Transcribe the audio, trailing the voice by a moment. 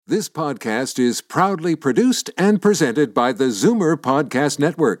This podcast is proudly produced and presented by the Zoomer Podcast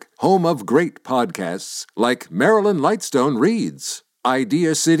Network, home of great podcasts like Marilyn Lightstone Reads,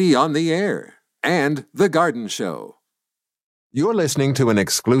 Idea City on the Air, and The Garden Show. You're listening to an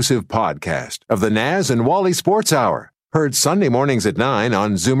exclusive podcast of the Naz and Wally Sports Hour, heard Sunday mornings at 9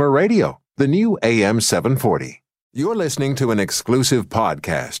 on Zoomer Radio, the new AM 740. You're listening to an exclusive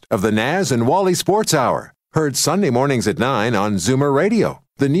podcast of the Naz and Wally Sports Hour, heard Sunday mornings at 9 on Zoomer Radio,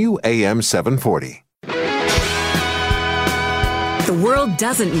 the new AM 740. The world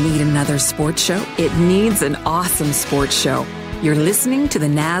doesn't need another sports show. It needs an awesome sports show. You're listening to the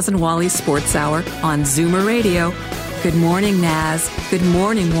Naz and Wally Sports Hour on Zoomer Radio. Good morning, Naz. Good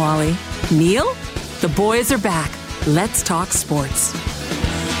morning, Wally. Neil, the boys are back. Let's talk sports.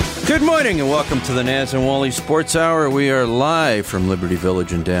 Good morning and welcome to the Naz and Wally Sports Hour. We are live from Liberty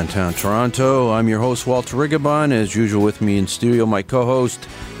Village in downtown Toronto. I'm your host, Walter Rigabon. As usual, with me in studio, my co-host,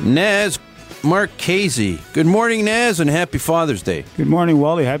 Naz Marchese. Good morning, Naz, and happy Father's Day. Good morning,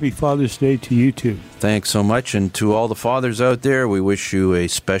 Wally. Happy Father's Day to you, too. Thanks so much. And to all the fathers out there, we wish you a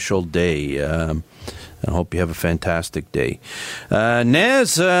special day. I hope you have a fantastic day.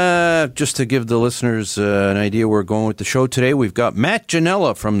 Naz, just to give the listeners an idea where we're going with the show today, we've got Matt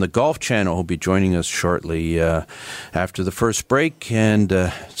Janella from the Golf Channel who'll be joining us shortly after the first break,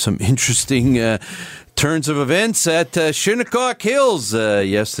 and some interesting turns of events at Shinnecock Hills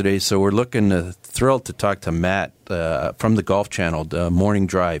yesterday. So we're thrilled to talk to Matt from the Golf Channel, the Morning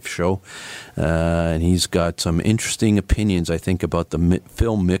Drive show. And he's got some interesting opinions, I think, about the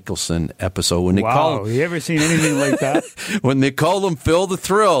Phil Mickelson episode. When they you ever seen anything like that? When they call him Phil the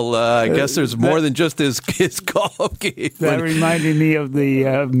Thrill, I guess there's more than just his golf game. That reminded me of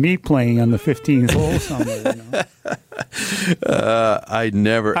the me playing on the 15th hole somewhere. I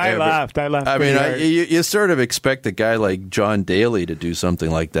laughed. I mean, you sort of expect a guy like John Daly to do something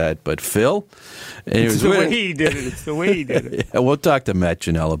like that, but Phil? It's the way he did it. Yeah, we'll talk to Matt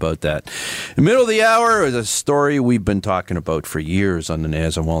Janelle about that. In the middle of the hour is a story we've been talking about for years on the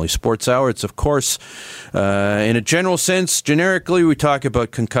Naz and Wally Sports Hour. It's, of course, in a general sense, generically, we talk about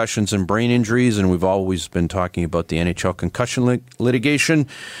concussions and brain injuries, and we've always been talking about the NHL concussion litigation.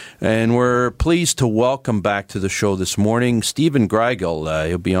 And we're pleased to welcome back to the show this morning Stephen Greigel.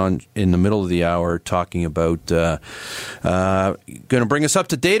 He'll be on in the middle of the hour talking about, going to bring us up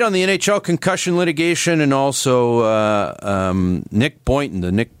to date on the NHL concussion litigation, and also Nick Boynton,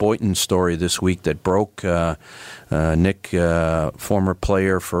 the Nick Boynton story this week that broke. Nick, former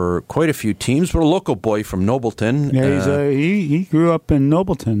player for quite a few teams, but a local boy from Nobleton. Yeah, he grew up in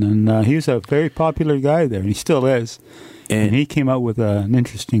Nobleton, and he was a very popular guy there, and he still is. And he came out with an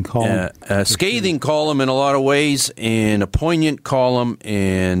interesting column. A scathing column in a lot of ways, and a poignant column.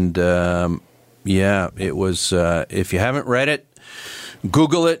 And, it was, if you haven't read it,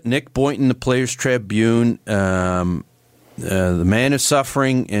 Google it, Nick Boynton, the Players Tribune. The man is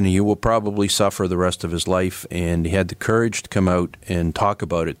suffering, and he will probably suffer the rest of his life. And he had the courage to come out and talk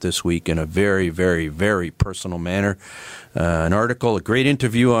about it this week in a very, very, very personal manner. An article, a great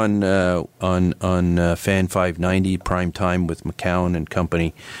interview on Fan 590 Prime Time with McCown and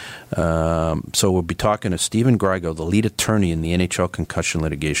company. So we'll be talking to Stephen Greigel, the lead attorney in the NHL concussion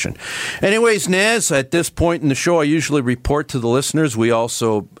litigation. Anyways, Naz, at this point in the show, I usually report to the listeners. We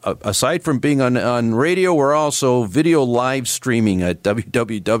also, aside from being on radio, we're also video live streaming at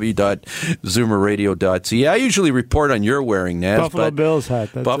www.zoomerradio.ca. I usually report on your wearing, Naz. Buffalo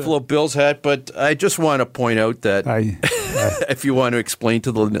Bills hat. But I just want to point out that if you want to explain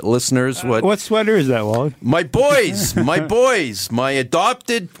to the listeners what sweater is that, Wally? My boys, my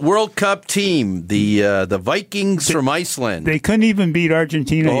adopted World Cup team, the Vikings from Iceland. They couldn't even beat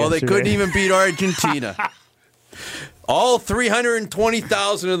Argentina yesterday. They couldn't even beat Argentina. All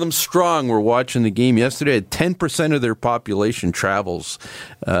 320,000 of them strong were watching the game yesterday. 10% of their population travels.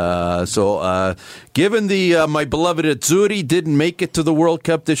 Given my beloved Azzurri didn't make it to the World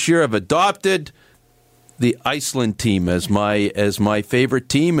Cup this year, I've adopted the Iceland team as my favorite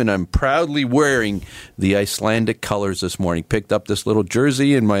team, and I'm proudly wearing the Icelandic colors this morning. Picked up this little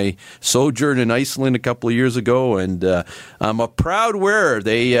jersey in my sojourn in Iceland a couple of years ago, and I'm a proud wearer.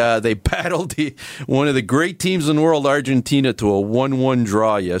 They battled one of the great teams in the world, Argentina, to a 1-1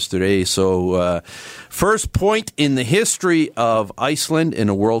 draw yesterday. So first point in the history of Iceland in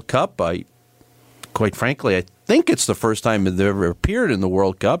a World Cup. Quite frankly, I think it's the first time they've ever appeared in the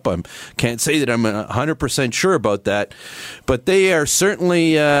World Cup. I can't say that I'm 100% sure about that, but they are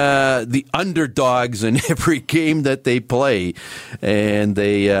certainly the underdogs in every game that they play, and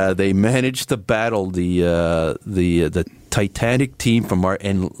they managed to battle the Titanic team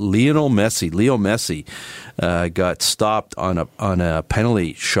and Leo Messi got stopped on a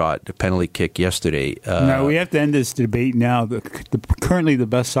penalty kick yesterday. Now we have to end this debate now. Currently, the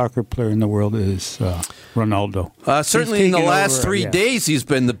best soccer player in the world is Ronaldo. Certainly, in the last 3 days, he's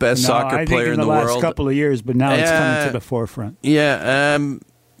been the best soccer player in the world. The last couple of years, but now it's coming to the forefront. Yeah.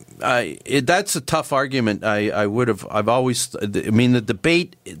 That's a tough argument. I've always. The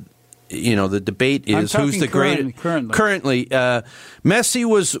debate. The debate is who's the greatest. Currently, Messi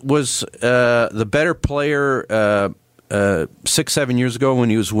was the better player 6-7 years ago when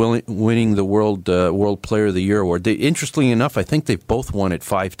he was winning the World Player of the Year award. Interestingly enough, I think they've both won it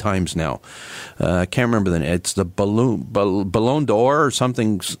 5 times now. I can't remember the name. It's the Ballon d'Or or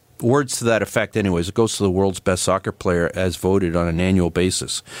something. Words to that effect, anyways. It goes to the world's best soccer player as voted on an annual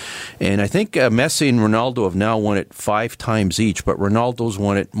basis. And I think Messi and Ronaldo have now won it 5 times each, but Ronaldo's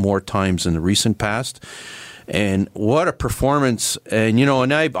won it more times in the recent past. And what a performance. And,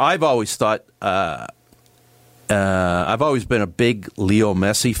 and I've always thought, I've always been a big Leo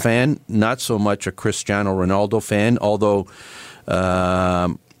Messi fan, not so much a Cristiano Ronaldo fan, although...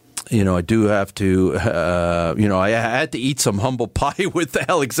 I do have to, I had to eat some humble pie with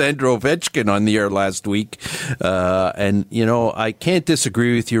Alexander Ovechkin on the air last week. I can't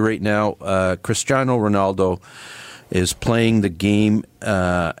disagree with you right now. Cristiano Ronaldo is playing the game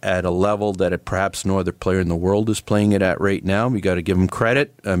at a level that perhaps no other player in the world is playing it at right now. We got to give him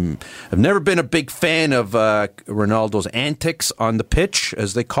credit. I've never been a big fan of Ronaldo's antics on the pitch,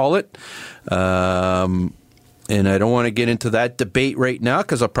 as they call it. And I don't want to get into that debate right now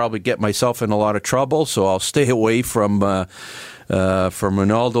because I'll probably get myself in a lot of trouble. So I'll stay away from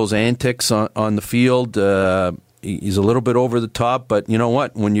Ronaldo's antics on the field. He's a little bit over the top, but you know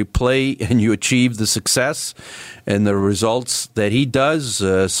what? When you play and you achieve the success and the results that he does,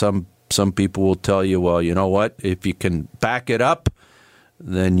 some people will tell you, well, you know what? If you can back it up,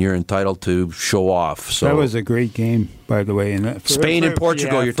 then you're entitled to show off. So that was a great game, by the way. And Spain and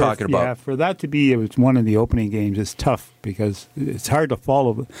Portugal, you're talking about. Yeah, for that to be, it was one of the opening games. It's tough because it's hard to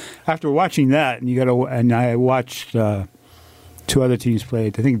follow. After watching that, and I watched 2 other teams play. I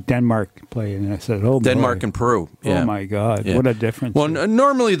think Denmark played, and I said, "Oh, Denmark and Peru." Yeah. Oh my God, what a difference! Well,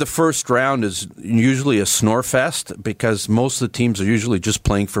 normally the first round is usually a snore fest because most of the teams are usually just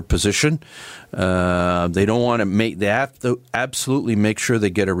playing for position. They don't want to they have to absolutely make sure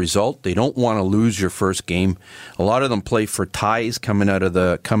they get a result. They don't want to lose your first game. A lot of them play for ties coming out of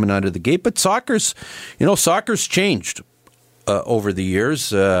the gate. But soccer's changed over the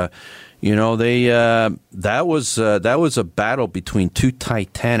years. That was a battle between 2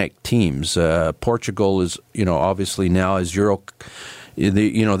 titanic teams. Portugal is, obviously now as Euro.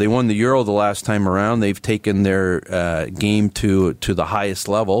 They won the Euro the last time around. They've taken their game to the highest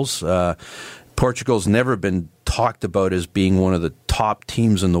levels. Portugal's never been talked about as being one of the top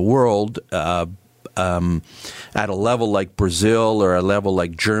teams in the world at a level like Brazil or a level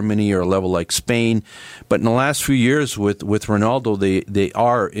like Germany or a level like Spain. But in the last few years with Ronaldo, they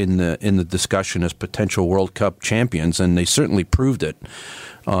are in the discussion as potential World Cup champions, and they certainly proved it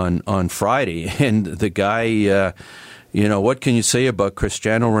on Friday. And the guy... what can you say about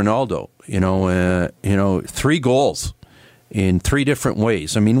Cristiano Ronaldo? 3 goals in 3 different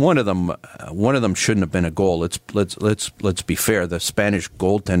ways. I mean, one of them shouldn't have been a goal. Let's be fair. The Spanish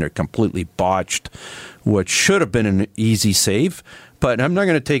goaltender completely botched what should have been an easy save. But I'm not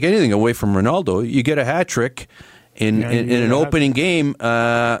going to take anything away from Ronaldo. You get a hat trick in an opening game.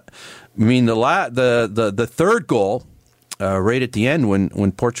 The 3rd goal right at the end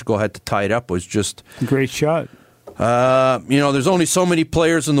when Portugal had to tie it up was just a great shot. There's only so many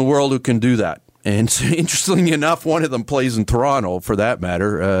players in the world who can do that. And interestingly enough, one of them plays in Toronto, for that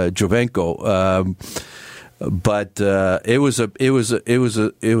matter, Jovenko. But it was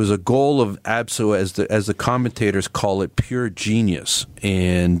a goal of absolute, as the commentators call it, pure genius.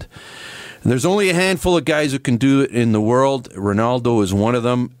 And there's only a handful of guys who can do it in the world. Ronaldo is one of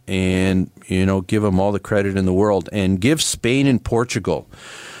them, and give him all the credit in the world. And give Spain and Portugal,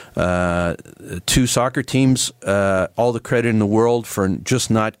 2 soccer teams, all the credit in the world for just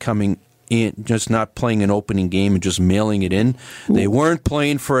not coming in, just not playing an opening game and just mailing it in. They weren't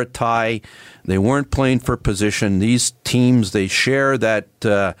playing for a tie. They weren't playing for position. These teams, they share that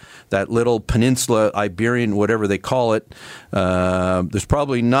little peninsula, Iberian, whatever they call it. There's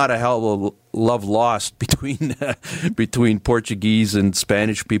probably not a hell of love lost between Portuguese and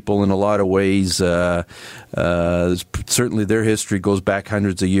Spanish people in a lot of ways. Certainly their history goes back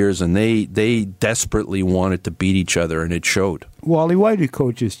hundreds of years, and they desperately wanted to beat each other, and it showed. Wally, why do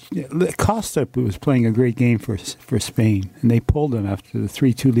coaches... Costa was playing a great game for Spain, and they pulled him after the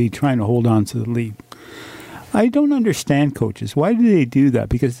 3-2 lead, trying to hold on to the lead. I don't understand coaches. Why do they do that?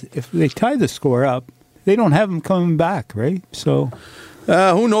 Because if they tie the score up, they don't have them coming back, right? So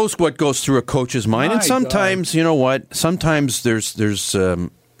who knows what goes through a coach's mind? And sometimes, you know what? Sometimes there's there's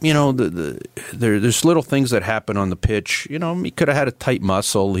little things that happen on the pitch. You know, he could have had a tight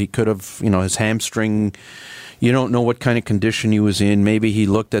muscle. He could have, his hamstring. You don't know what kind of condition he was in. Maybe he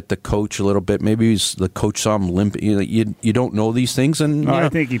looked at the coach a little bit. Maybe the coach saw him limp. You don't know these things, and I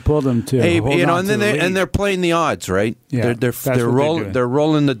think he pulled him to. And they're playing the odds, right? Yeah, they're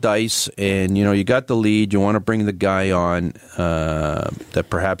rolling the dice, and you got the lead. You want to bring the guy on that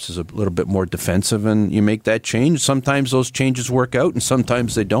perhaps is a little bit more defensive, and you make that change. Sometimes those changes work out, and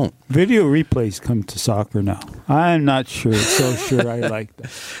sometimes they don't. Video replays come to soccer now. I'm not sure I like that.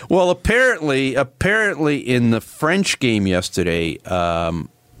 Well, apparently in the French game yesterday,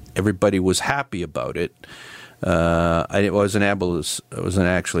 everybody was happy about it. I wasn't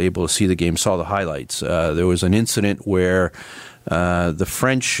actually able to see the game. Saw the highlights. There was an incident where the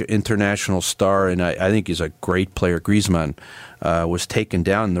French international star, and I think he's a great player, Griezmann, was taken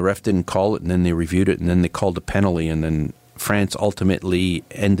down. The ref didn't call it, and then they reviewed it, and then they called a penalty, and then France ultimately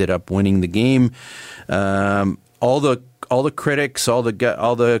ended up winning the game. All the critics, all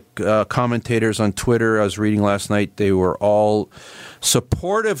the commentators on Twitter, I was reading last night, they were all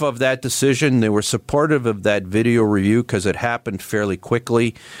supportive of that decision. They were supportive of that video review because it happened fairly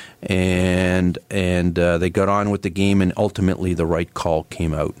quickly, and they got on with the game, and ultimately the right call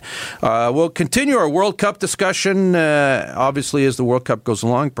came out. We'll continue our World Cup discussion, obviously, as the World Cup goes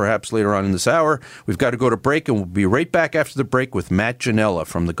along, perhaps later on in this hour. We've got to go to break, and we'll be right back after the break with Matt Janella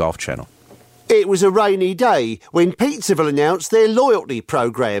from the Golf Channel. It was a rainy day when Pizzaville announced their loyalty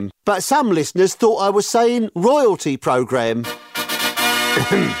programme, but some listeners thought I was saying royalty programme.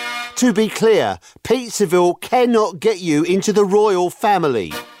 To be clear, Pizzaville cannot get you into the royal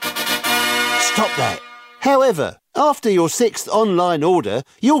family. Stop that. However, after your 6th online order,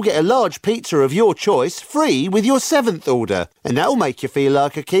 you'll get a large pizza of your choice free with your 7th order, and that'll make you feel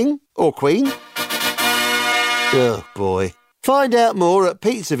like a king or queen. Oh boy. Find out more at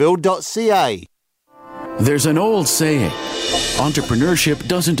pizzaville.ca. There's an old saying, entrepreneurship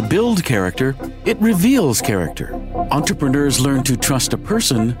doesn't build character, it reveals character. Entrepreneurs learn to trust a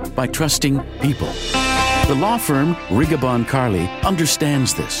person by trusting people. The law firm Rigabon Carly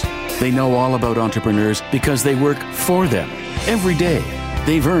understands this. They know all about entrepreneurs because they work for them. Every day,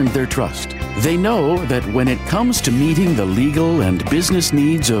 they've earned their trust. They know that when it comes to meeting the legal and business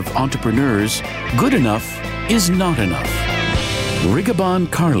needs of entrepreneurs, good enough is not enough.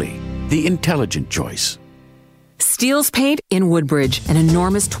 Rigabon Carly, the intelligent choice. Steele's Paint in Woodbridge, an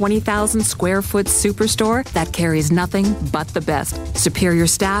enormous 20,000 square foot superstore that carries nothing but the best. Superior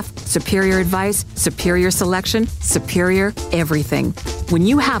staff, superior advice, superior selection, superior everything. When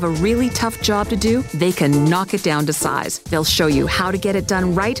you have a really tough job to do, they can knock it down to size. They'll show you how to get it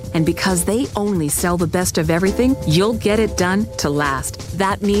done right, and because they only sell the best of everything, you'll get it done to last.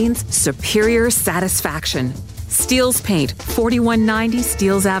 That means superior satisfaction. Steele's Paint, 4190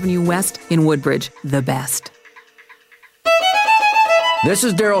 Steeles Avenue West in Woodbridge. The best. This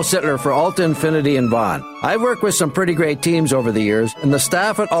is Daryl Sittler for Alta Infinity in Vaughan. I've worked with some pretty great teams over the years, and the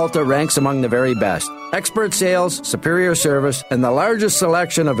staff at Alta ranks among the very best. Expert sales, superior service, and the largest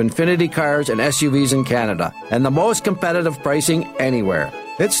selection of Infinity cars and SUVs in Canada, and the most competitive pricing anywhere.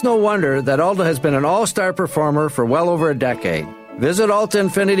 It's no wonder that Alta has been an all-star performer for well over a decade. Visit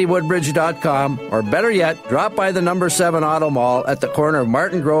AltaInfinityWoodbridge.com, or better yet, drop by the number 7 Auto Mall at the corner of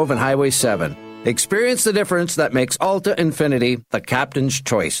Martin Grove and Highway 7. Experience the difference that makes Alta Infinity the captain's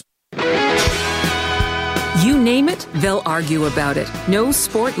choice. You name it, they'll argue about it. No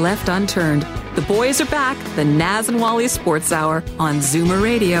sport left unturned. The boys are back, the Naz and Wally Sports Hour on Zoomer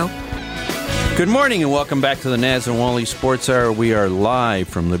Radio. Good morning and welcome back to the Naz and Wally Sports Hour. We are live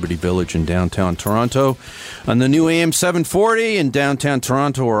from Liberty Village in downtown Toronto on the new AM 740. In downtown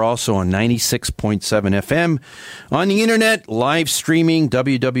Toronto, we're also on 96.7 FM. On the internet, live streaming,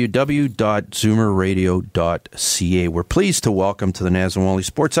 www.zoomerradio.ca. We're pleased to welcome to the Naz and Wally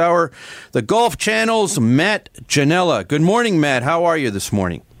Sports Hour the Golf Channel's Matt Janella. Good morning, Matt. How are you this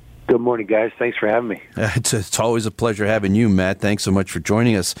morning? Good morning, guys. Thanks for having me. It's always a pleasure having you, Matt. Thanks so much for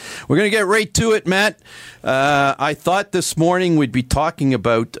joining us. We're going to get right to it, Matt. I thought this morning we'd be talking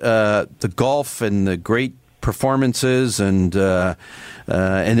about the golf and the great performances, and there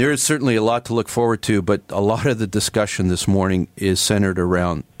is certainly a lot to look forward to, but a lot of the discussion this morning is centered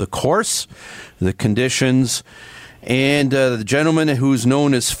around the course, the conditions, And the gentleman who's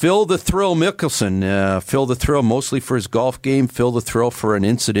known as Phil the Thrill Mickelson. Phil the Thrill, mostly for his golf game. Phil the Thrill for an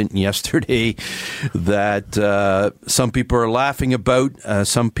incident yesterday that some people are laughing about.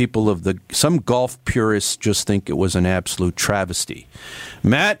 Some golf purists just think it was an absolute travesty.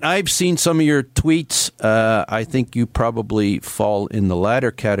 Matt, I've seen some of your tweets. I think you probably fall in the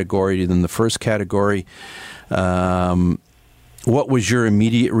latter category than the first category. What was your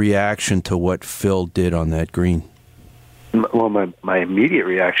immediate reaction to what Phil did on that green? Well, my immediate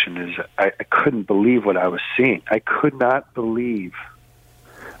reaction is I couldn't believe what I was seeing. I could not believe.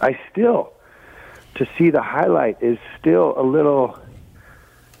 To see the highlight is still a little.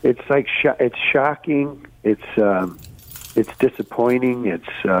 It's like it's shocking. It's disappointing.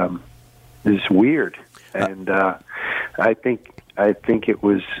 It's weird, and I think it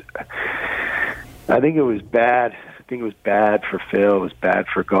was. I think it was bad. I think it was bad for Phil. It was bad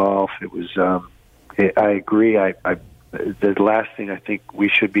for golf. It was. I agree. The last thing I think we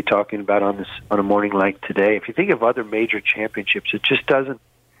should be talking about on a morning like today. If you think of other major championships, it just doesn't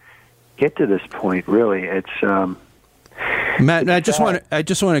get to this point. Really, it's. Matt, I just want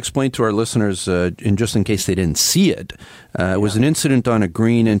to explain to our listeners, just in case they didn't see it, it was an incident on a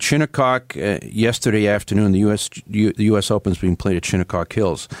green in Shinnecock yesterday afternoon. The U.S. Open's being played at Shinnecock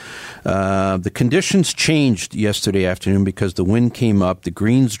Hills. The conditions changed yesterday afternoon because the wind came up, the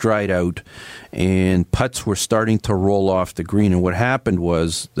greens dried out, and putts were starting to roll off the green. And what happened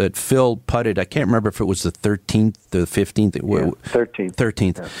was that Phil putted, I can't remember if it was the 13th, the 15th.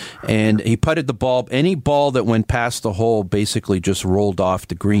 13th. Yeah. And he putted the ball, any ball that went past the hole basically just rolled off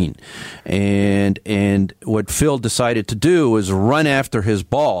the green. And what Phil decided to do was run after his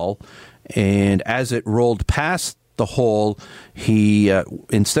ball, and as it rolled past the hole, he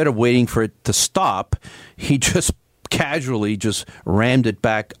instead of waiting for it to stop, he just casually just rammed it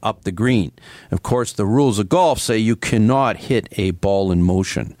back up the green. Of course, the rules of golf say you cannot hit a ball in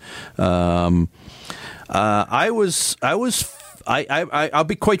motion. I'll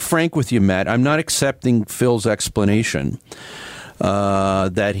be quite frank with you, Matt. I'm not accepting Phil's explanation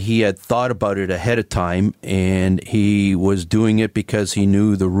that he had thought about it ahead of time, and he was doing it because he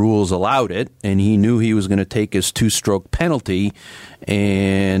knew the rules allowed it, and he knew he was going to take his 2-stroke penalty,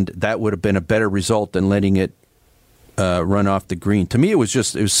 and that would have been a better result than letting it run off the green. To me, it was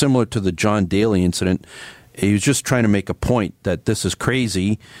similar to the John Daly incident. He was just trying to make a point that this is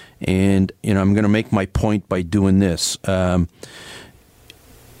crazy, and I'm going to make my point by doing this. You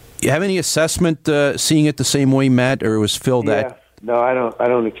have any assessment seeing it the same way, Matt, or was Phil that? No, I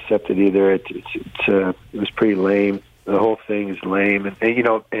don't accept it either. It was pretty lame. The whole thing is lame, and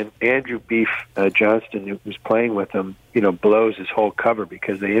Andrew Beef Johnston, who was playing with him, blows his whole cover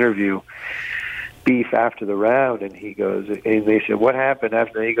because they interview Beef after the round, and he goes, and they said, "What happened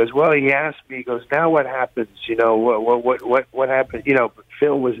after?" And he goes, "Well, he asked me." He goes, "Now what happens? What happened?" But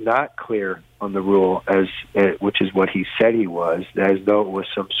Phil was not clear on the rule, which is what he said he was, as though it was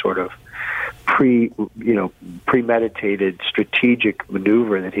some sort of premeditated strategic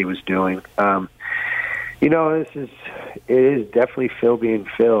maneuver that he was doing. It is definitely Phil being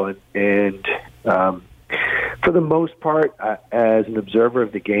Phil, and for the most part, as an observer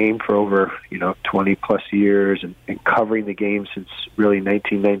of the game for over 20 plus years, and covering the game since really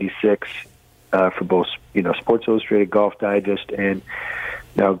 1996 for both Sports Illustrated, Golf Digest, and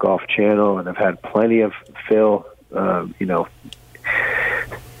now Golf Channel, and I've had plenty of Phil,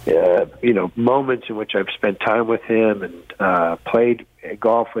 moments in which I've spent time with him and played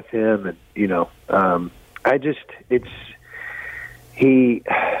golf with him, and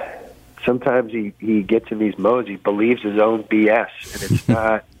sometimes he gets in these modes. He believes his own BS, and it's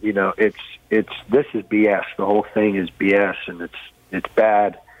not. This is BS. The whole thing is BS, and it's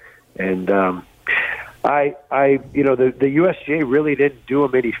bad. And the USGA really didn't do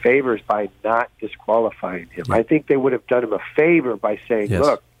him any favors by not disqualifying him. I think they would have done him a favor by saying, yes,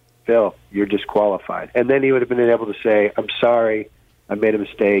 "Look, Phil, you're disqualified," and then he would have been able to say, "I'm sorry, I made a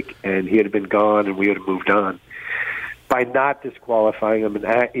mistake," and he would have been gone, and we would have moved on. By not disqualifying him, and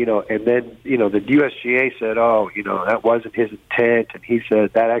then the USGA said, "Oh, that wasn't his intent," and he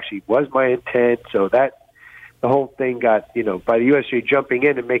said, "That actually was my intent." So that the whole thing got by the USGA jumping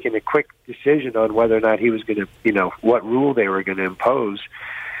in and making a quick decision on whether or not he was going to what rule they were going to impose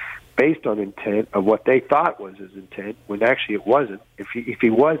based on intent of what they thought was his intent, when actually it wasn't. If he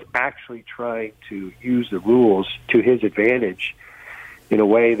was actually trying to use the rules to his advantage in a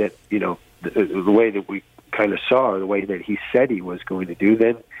way that the way that we kind of saw, or the way that he said he was going to do,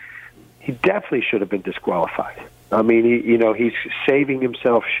 then he definitely should have been disqualified. I mean, he's saving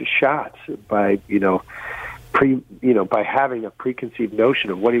himself shots by by having a preconceived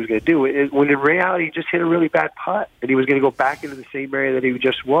notion of what he was going to do, when in reality he just hit a really bad putt, and he was going to go back into the same area that he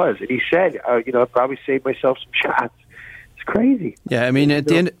just was. And he said, I probably saved myself some shots. It's crazy. Yeah, I mean, at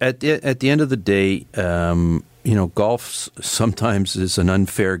the end of the day, golf sometimes is an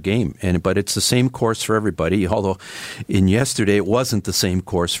unfair game, but it's the same course for everybody. Although, in yesterday, it wasn't the same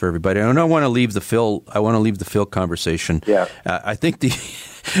course for everybody. I don't want to leave the Phil. I want to leave the Phil conversation. Yeah, I think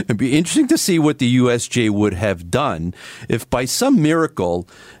it'd be interesting to see what the USGA would have done if, by some miracle,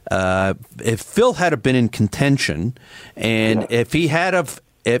 if Phil had been in contention, and if he had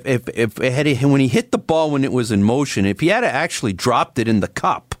when he hit the ball when it was in motion, if he had actually dropped it in the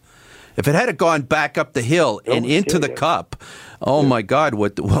cup, if it had gone back up the hill and into the cup, my God,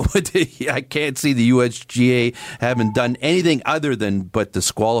 what would I can't see the USGA having done anything other than but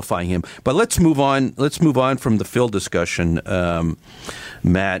disqualifying him. But let's move on. Let's move on from the Phil discussion,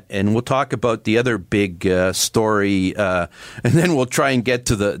 Matt, and we'll talk about the other big story, and then we'll try and get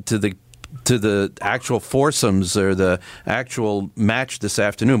to the actual foursomes or the actual match this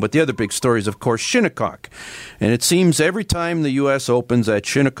afternoon. But the other big story is, of course, Shinnecock. And it seems every time the U.S. Opens at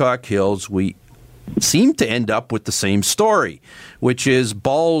Shinnecock Hills, we seem to end up with the same story, which is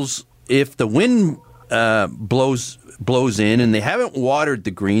balls, if the wind blows in, and they haven't watered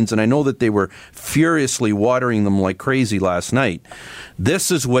the greens, and I know that they were furiously watering them like crazy last night,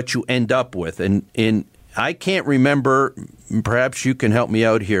 this is what you end up with. And I can't remember, perhaps you can help me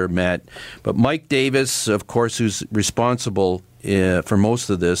out here, Matt, but Mike Davis, of course, who's responsible for most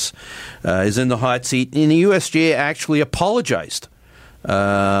of this, is in the hot seat, and the USGA actually apologized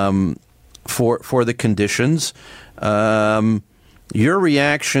for the conditions. Your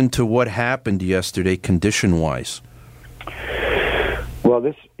reaction to what happened yesterday, condition-wise? Well,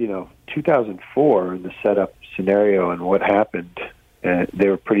 this, 2004, the setup scenario and what happened, they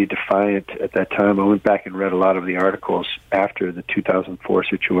were pretty defiant at that time. I went back and read a lot of the articles after the 2004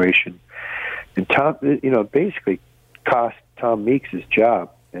 situation. And Tom, basically cost Tom Meeks his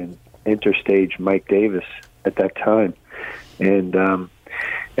job and Interstage Mike Davis at that time. And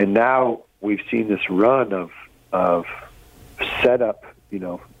now we've seen this run of setup,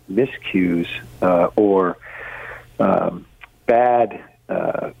 miscues or bad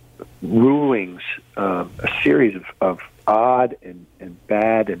rulings, a series of odd and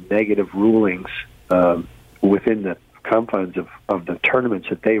bad and negative rulings within the confines of the tournaments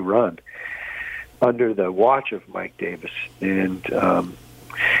that they run under the watch of Mike Davis. And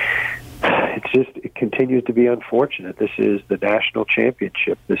it continues to be unfortunate. This is the national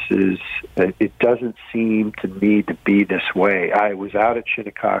championship. It doesn't seem to me to be this way. I was out at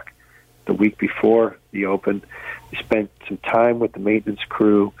Shinnecock the week before the Open. I spent some time with the maintenance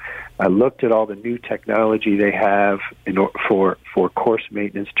crew. I looked at all the new technology they have for course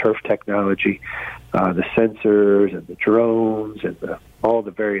maintenance, turf technology, the sensors and the drones and all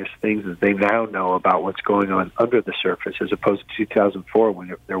the various things that they now know about what's going on under the surface, as opposed to 2004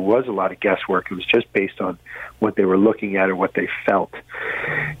 when there was a lot of guesswork. It was just based on what they were looking at or what they felt.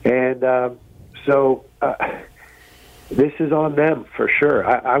 And this is on them for sure.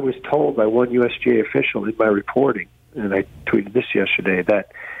 I was told by one USGA official in my reporting, and I tweeted this yesterday,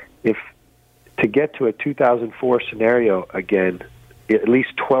 that if to get to a 2004 scenario again, at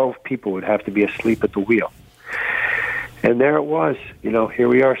least 12 people would have to be asleep at the wheel. And there it was. Here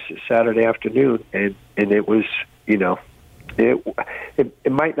we are Saturday afternoon, and it was,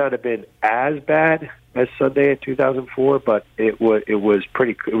 it might not have been as bad as Sunday in 2004, but it was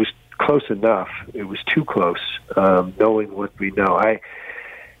close enough. It was too close, knowing what we know.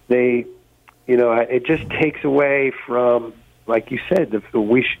 It just takes away from, like you said,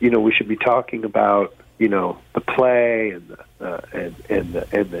 we should be talking about the play and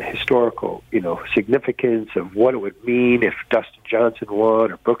the historical significance of what it would mean if Dustin Johnson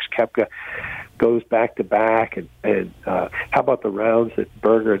won or Brooks Koepka goes back to back, and how about the rounds that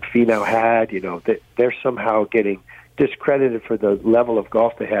Berger and Finau had? That they're somehow getting discredited for the level of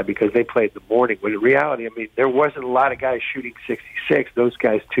golf they had because they played in the morning. When in reality, there wasn't a lot of guys shooting 66. Those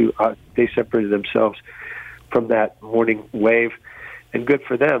guys too, they separated themselves from that morning wave, and good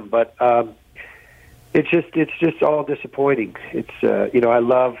for them. But it's just all disappointing. It's I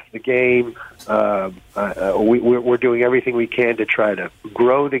love the game. We're doing everything we can to try to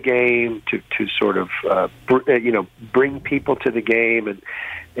grow the game, to sort of bring people to the game,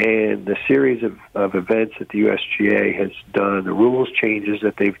 and the series of events that the USGA has done, the rules changes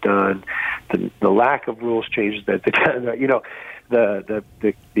that they've done, the lack of rules changes that they've done, the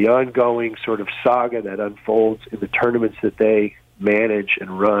ongoing sort of saga that unfolds in the tournaments that they manage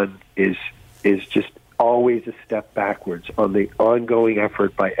and run is just always a step backwards on the ongoing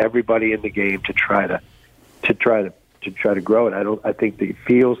effort by everybody in the game to try to to try to grow it. I think that it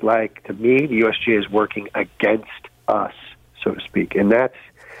feels like, to me, the USGA is working against us, so to speak, and that's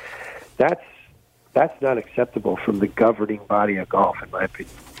not acceptable from the governing body of golf, in my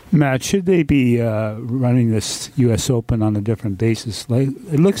opinion. Matt, should they be running this U.S. Open on a different basis?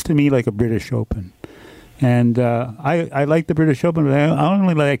 It looks to me like a British Open. And I like the British Open, but I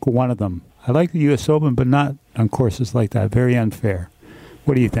only like one of them. I like the U.S. Open, but not on courses like that. Very unfair.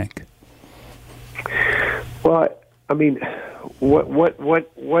 What do you think? Well, I mean, what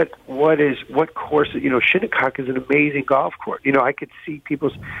course? Shinnecock is an amazing golf course. I could see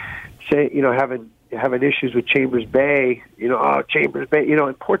people say, having issues with Chambers Bay. Chambers Bay.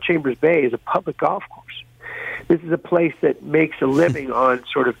 And Port Chambers Bay is a public golf course. This is a place that makes a living on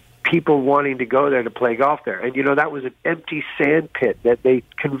sort of people wanting to go there to play golf there. And, that was an empty sand pit that they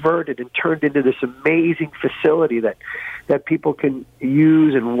converted and turned into this amazing facility that people can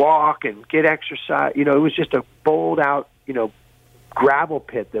use and walk and get exercise. It was just a bowled out, gravel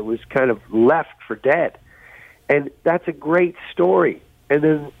pit that was kind of left for dead. And that's a great story. And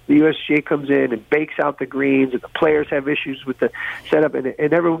then the USGA comes in and bakes out the greens, and the players have issues with the setup, and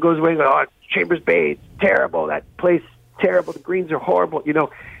everyone goes away and goes, Chambers Bay, it's terrible. That place, terrible. The greens are horrible,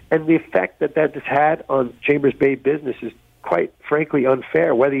 And the effect that has had on Chambers Bay business is, quite frankly,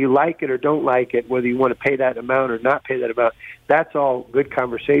 unfair. Whether you like it or don't like it, whether you want to pay that amount or not pay that amount, that's all good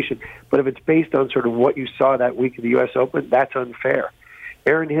conversation. But if it's based on sort of what you saw that week of the U.S. Open, that's unfair.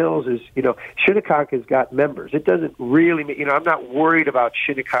 Erin Hills is, Shinnecock has got members. It doesn't really, I'm not worried about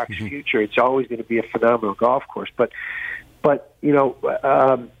Shinnecock's future. It's always going to be a phenomenal golf course. But the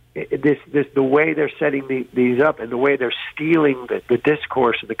way they're setting these up and the way they're stealing the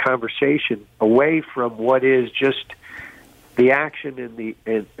discourse and the conversation away from what is just the action and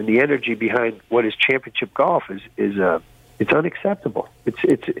the energy behind what is championship golf is it's unacceptable.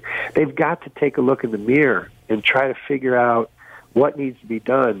 They've got to take a look in the mirror and try to figure out what needs to be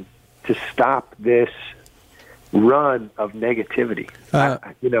done to stop this run of negativity. That's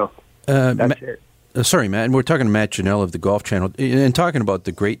it. Sorry, Matt. And we're talking to Matt Janelle of the Golf Channel and talking about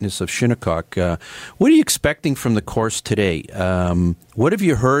the greatness of Shinnecock. What are you expecting from the course today? What have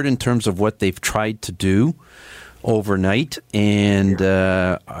you heard in terms of what they've tried to do overnight? And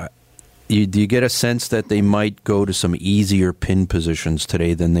do you get a sense that they might go to some easier pin positions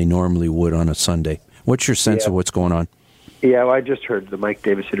today than they normally would on a Sunday? What's your sense of what's going on? Yeah, well, I just heard the Mike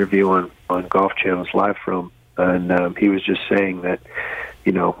Davis interview on Golf Channel's Live From, and he was just saying that,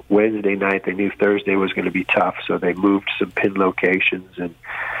 Wednesday night they knew Thursday was going to be tough, so they moved some pin locations, and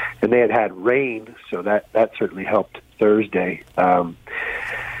they had rain, so that certainly helped Thursday. I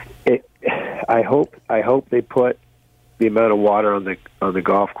hope they put the amount of water on the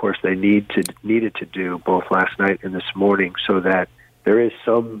golf course they needed to do both last night and this morning, so that there is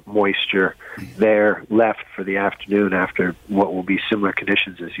some moisture there left for the afternoon after what will be similar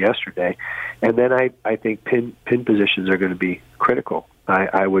conditions as yesterday. And then I think pin positions are going to be critical.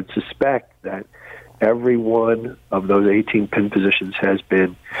 I would suspect that every one of those 18 pin positions has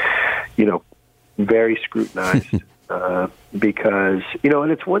been, very scrutinized because,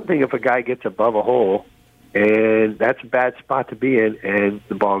 and it's one thing if a guy gets above a hole and that's a bad spot to be in and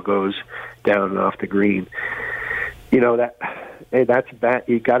the ball goes down and off the green. That's bad.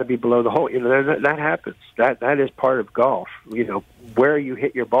 You got to be below the hole. That happens. That is part of golf. Where you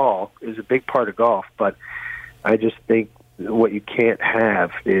hit your ball is a big part of golf. But I just think what you can't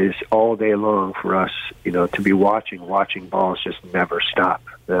have is all day long for us, to be watching balls just never stop.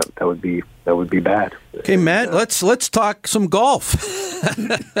 That would be bad. Okay, Matt, let's talk some golf.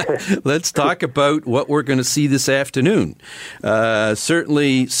 Let's talk about what we're going to see this afternoon.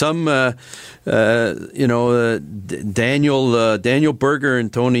 Certainly, some Daniel Berger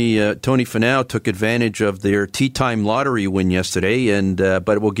and Tony Finau took advantage of their tee time lottery win yesterday,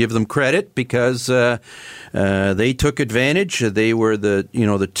 but we'll give them credit because they took advantage. They were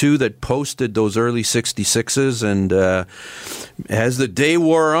the two that posted those early 66s, and as the day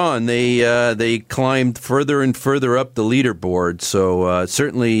wore on, they climbed further and further up the leaderboard. So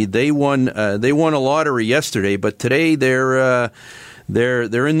certainly they won a lottery yesterday, but today they're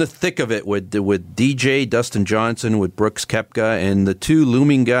in the thick of it with DJ, Dustin Johnson, with Brooks Koepka, and the two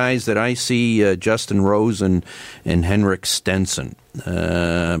looming guys that I see, Justin Rose and Henrik Stenson.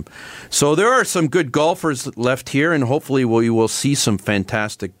 So there are some good golfers left here, and hopefully we will see some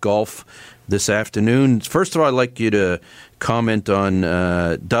fantastic golf this afternoon. First of all, I'd like you to comment on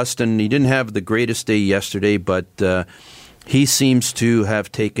Dustin. He didn't have the greatest day yesterday, but He seems to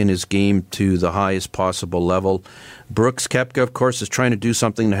have taken his game to the highest possible level. Brooks Koepka, of course, is trying to do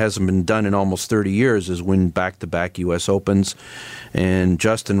something that hasn't been done in almost 30 years, is win back-to-back U.S. Opens. And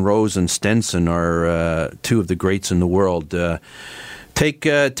Justin Rose and Stenson are two of the greats in the world. Take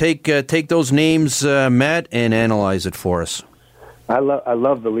those names, Matt, and analyze it for us. I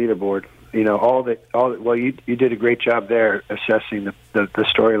love the leaderboard. You know, well, you did a great job there assessing the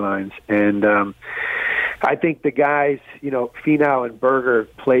storylines. And I think the guys, you know, Finau and Berger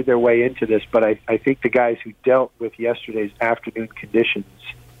played their way into this, but I think the guys who dealt with yesterday's afternoon conditions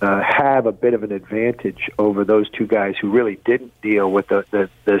have a bit of an advantage over those two guys who really didn't deal with the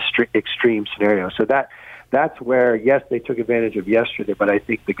extreme scenario. So that's where, yes, they took advantage of yesterday, but I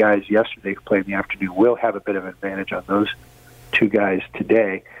think the guys yesterday who played in the afternoon will have a bit of an advantage on those two guys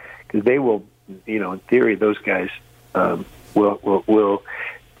today, because they will, you know, in theory, those guys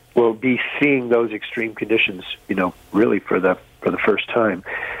will be seeing those extreme conditions, you know, really for the first time.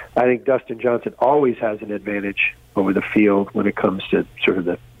 I think Dustin Johnson always has an advantage over the field when it comes to sort of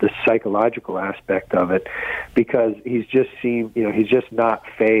the psychological aspect of it, because he's just not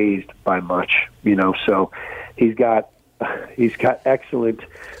fazed by much, you know. So he's got excellent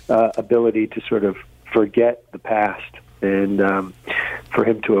ability to sort of forget the past, and for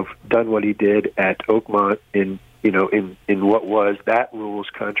him to have done what he did at Oakmont in what was that rules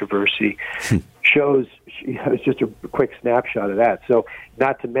controversy shows, you know, it's just a quick snapshot of that. So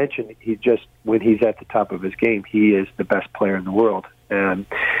not to mention, when he's at the top of his game, he is the best player in the world. And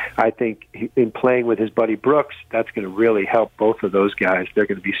I think in playing with his buddy Brooks, that's going to really help both of those guys. They're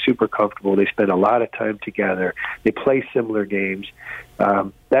going to be super comfortable. They spend a lot of time together. They play similar games.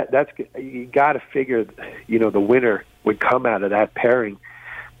 That's you got to figure, you know, the winner would come out of that pairing.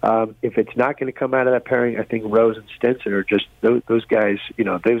 If it's not going to come out of that pairing, I think Rose and Stenson are just those guys. You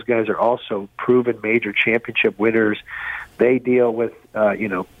know, those guys are also proven major championship winners. They deal with,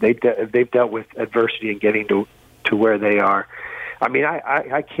 they've dealt with adversity and getting to where they are. I mean,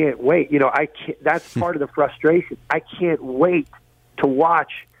 I can't wait. You know, that's part of the frustration. I can't wait to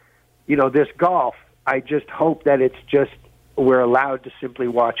watch, you know, this golf. I just hope that it's just we're allowed to simply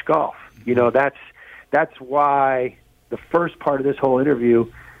watch golf. You know, that's why the first part of this whole interview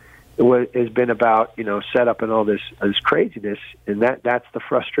has been about, you know, setup and all this craziness, and that's the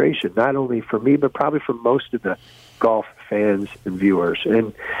frustration, not only for me but probably for most of the golf fans and viewers.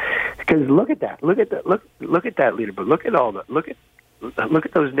 And because look at that leaderboard, look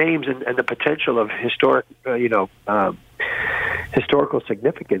at those names and the potential of historical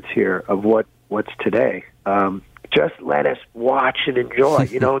significance here of what's today. Just let us watch and enjoy.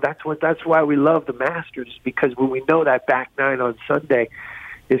 You know, that's why we love the Masters, because when we know that back nine on Sunday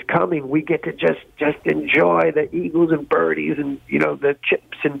is coming, we get to just enjoy the eagles and birdies and, you know, the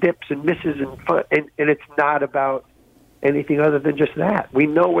chips and dips and misses and fun. And it's not about anything other than just that. We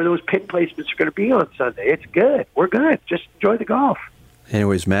know where those pin placements are going to be on Sunday. It's good. We're good. Just enjoy the golf.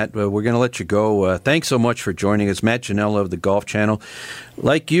 Anyways, Matt, we're going to let you go. Thanks so much for joining us. Matt Ginella of the Golf Channel.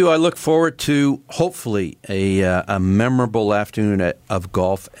 Like you, I look forward to, hopefully, a memorable afternoon of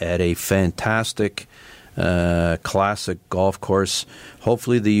golf at a fantastic classic golf course.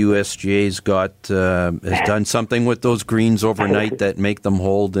 Hopefully the USGA's has done something with those greens overnight that make them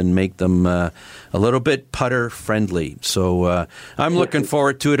hold and make them a little bit putter friendly. So I'm looking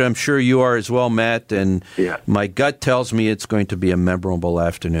forward to it. I'm sure you are as well, Matt. And my gut tells me it's going to be a memorable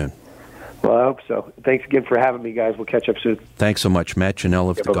afternoon. Well, I hope so. Thanks again for having me, guys. We'll catch up soon. Thanks so much, Matt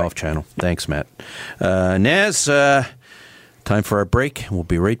Ginella of the Golf Channel. Thanks, Matt. Naz, time for our break. We'll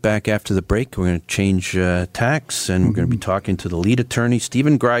be right back after the break. We're going to change tacks, and we're going to be talking to the lead attorney,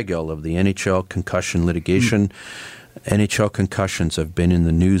 Stephen Greigel, of the NHL concussion litigation. NHL concussions have been in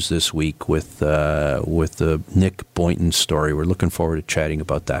the news this week with the Nick Boynton story. We're looking forward to chatting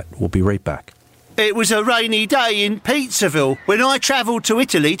about that. We'll be right back. It was a rainy day in Pizzaville when I travelled to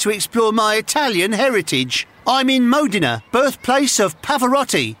Italy to explore my Italian heritage. I'm in Modena, birthplace of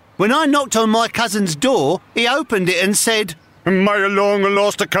Pavarotti. When I knocked on my cousin's door, he opened it and said, "My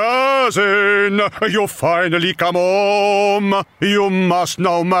long-lost cousin, you finally come home. You must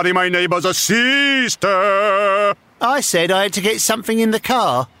now marry my neighbour's sister." I said I had to get something in the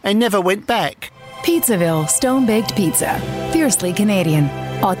car and never went back. Pizzaville Stone-Baked Pizza. Fiercely Canadian.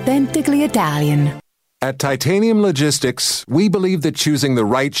 Authentically Italian. At Titanium Logistics, we believe that choosing the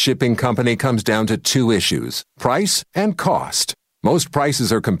right shipping company comes down to two issues: price and cost. Most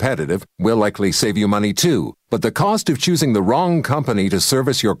prices are competitive, will likely save you money too, but the cost of choosing the wrong company to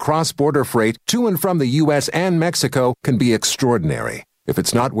service your cross-border freight to and from the U.S. and Mexico can be extraordinary. If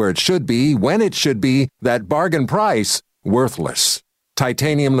it's not where it should be, when it should be, that bargain price, worthless.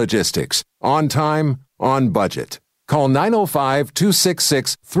 Titanium Logistics. On time, on budget. Call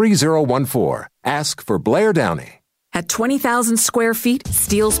 905-266-3014. Ask for Blair Downey. At 20,000 square feet,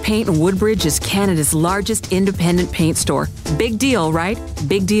 Steele's Paint in Woodbridge is Canada's largest independent paint store. Big deal, right?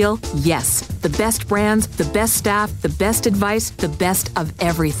 Big deal? Yes. The best brands, the best staff, the best advice, the best of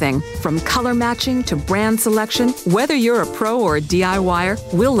everything. From color matching to brand selection, whether you're a pro or a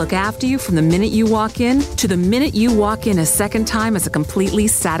DIYer, we'll look after you from the minute you walk in to the minute you walk in a second time as a completely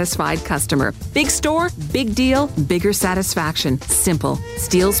satisfied customer. Big store, big deal, bigger satisfaction. Simple.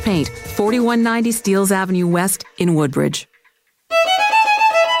 Steele's Paint, 4190 Steeles Avenue West in Woodbridge.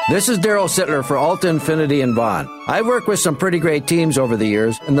 This is Daryl Sittler for Alta Infinity in Vaughan. I've worked with some pretty great teams over the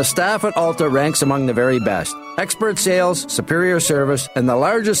years, and the staff at Alta ranks among the very best. Expert sales, superior service, and the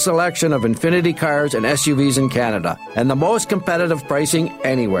largest selection of Infinity cars and SUVs in Canada, and the most competitive pricing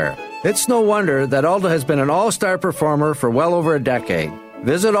anywhere. It's no wonder that Alta has been an all-star performer for well over a decade.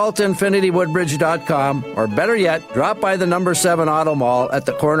 Visit altainfinitywoodbridge.com, or better yet, drop by the number 7 Auto Mall at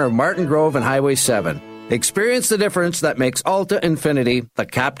the corner of Martin Grove and Highway 7. Experience the difference that makes Alta Infinity the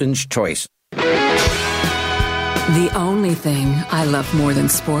captain's choice. The only thing I love more than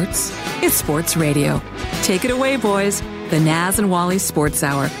sports is sports radio. Take it away, boys. The Naz and Wally Sports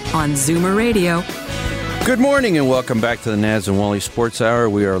Hour on Zoomer Radio. Good morning and welcome back to the Naz and Wally Sports Hour.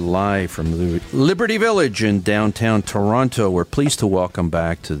 We are live from Liberty Village in downtown Toronto. We're pleased to welcome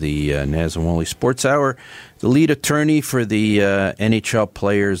back to the Naz and Wally Sports Hour the lead attorney for the NHL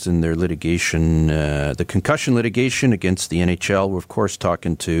players in their litigation, the concussion litigation against the NHL. We're, of course,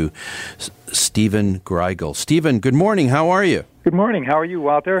 talking to Stephen Greigel. Stephen, good morning. How are you? Good morning. How are you,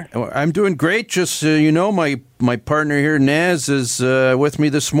 Walter? I'm doing great. Just, my partner here, Naz, is with me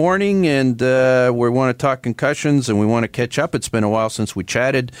this morning, and we want to talk concussions, and we want to catch up. It's been a while since we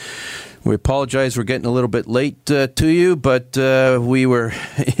chatted. We apologize we're getting a little bit late to you, but we were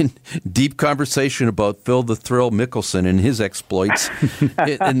in deep conversation about Phil the Thrill Mickelson and his exploits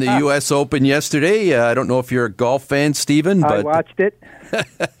in the U.S. Open yesterday. I don't know if you're a golf fan, Stephen. I watched it.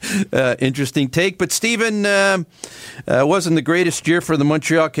 Interesting take. But Stephen, wasn't the greatest year for the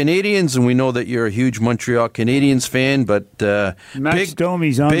Montreal Canadiens, and we know that you're a huge Montreal Canadiens fan, but Max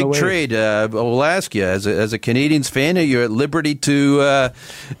Domi's on the way. Big trade. We'll ask you, as a Canadiens fan, are you at liberty to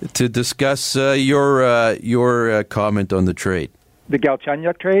discuss your comment on the trade? The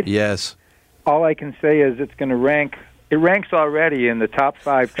Galchenyuk trade? Yes. All I can say is it's going to rank. It ranks already in the top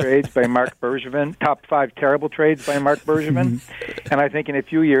 5 trades by Marc Bergevin, top 5 terrible trades by Marc Bergevin, and I think in a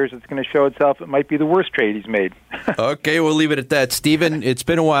few years it's going to show itself it might be the worst trade he's made. Okay, we'll leave it at that. Stephen, it's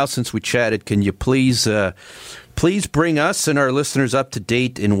been a while since we chatted. Can you please bring us and our listeners up to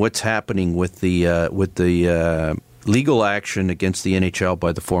date in what's happening with the legal action against the NHL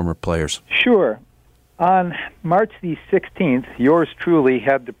by the former players? Sure. On March the 16th, yours truly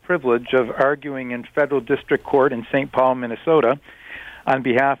had the privilege of arguing in federal district court in St. Paul, Minnesota, on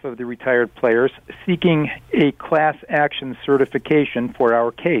behalf of the retired players, seeking a class action certification for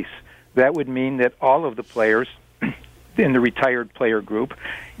our case. That would mean that all of the players in the retired player group,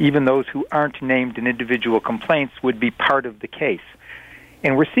 even those who aren't named in individual complaints, would be part of the case.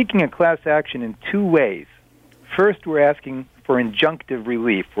 And we're seeking a class action in 2 ways. First, we're asking for injunctive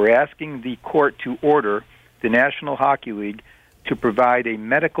relief. We're asking the court to order the National Hockey League to provide a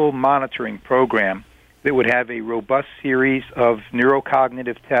medical monitoring program that would have a robust series of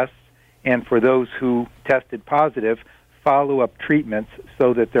neurocognitive tests, and for those who tested positive, follow-up treatments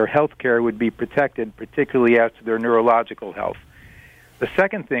so that their health care would be protected, particularly as to their neurological health. The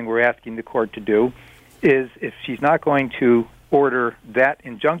second thing we're asking the court to do is, if she's not going to order that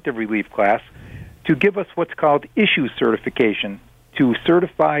injunctive relief class, to give us what's called issue certification, to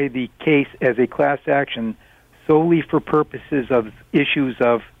certify the case as a class action solely for purposes of issues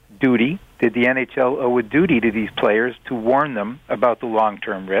of duty. Did the NHL owe a duty to these players to warn them about the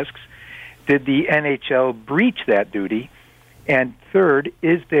long-term risks? Did the NHL breach that duty? And third,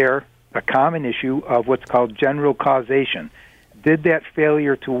 is there a common issue of what's called general causation? Did that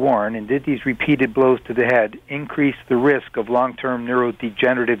failure to warn and did these repeated blows to the head increase the risk of long-term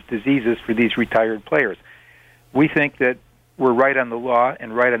neurodegenerative diseases for these retired players? We think that we're right on the law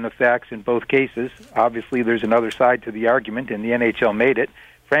and right on the facts in both cases. Obviously, there's another side to the argument, and the NHL made it.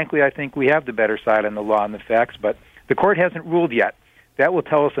 Frankly, I think we have the better side on the law and the facts, but the court hasn't ruled yet. That will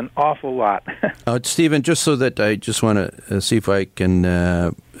tell us an awful lot. Stephen, just so that I just want to see if I can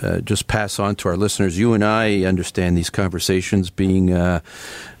just pass on to our listeners. You and I understand these conversations being,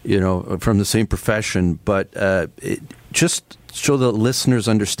 from the same profession, but just so that listeners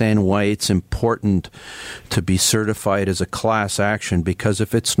understand why it's important to be certified as a class action, because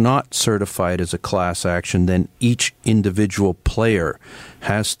if it's not certified as a class action, then each individual player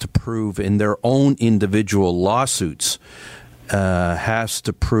has to prove in their own individual lawsuits, has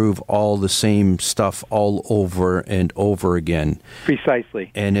to prove all the same stuff all over and over again. Precisely.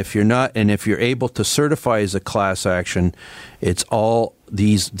 And if you're able to certify as a class action, it's all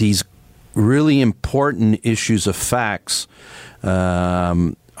these really important issues of facts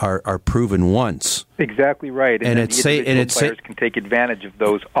are proven once. Exactly right. And the players can take advantage of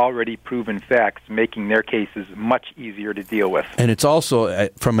those already proven facts, making their cases much easier to deal with. And it's also,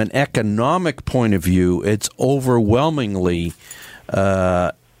 from an economic point of view, it's overwhelmingly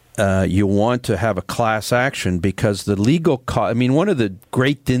you want to have a class action because the legal cost. I mean, one of the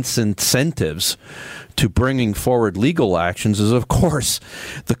great disincentives to bringing forward legal actions is, of course,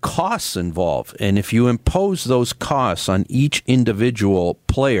 the costs involved. And if you impose those costs on each individual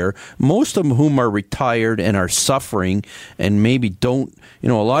player, most of whom are retired and are suffering and maybe don't, a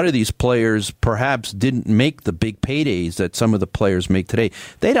lot of these players perhaps didn't make the big paydays that some of the players make today.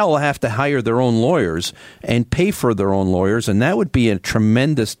 They'd all have to hire their own lawyers and pay for their own lawyers, and that would be a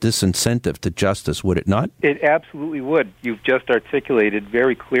tremendous disincentive to justice, would it not? It absolutely would. You've just articulated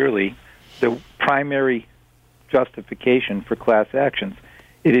very clearly the primary justification for class actions.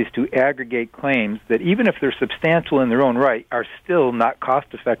 It is to aggregate claims that, even if they're substantial in their own right, are still not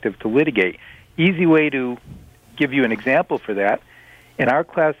cost-effective to litigate. Easy way to give you an example for that, in our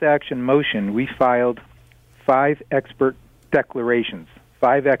class action motion, we filed 5 expert declarations,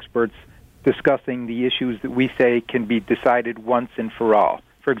 5 experts discussing the issues that we say can be decided once and for all.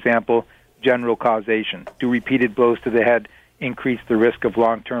 For example, general causation. Do repeated blows to the head increase the risk of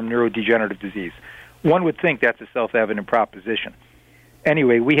long-term neurodegenerative disease? One would think that's a self-evident proposition.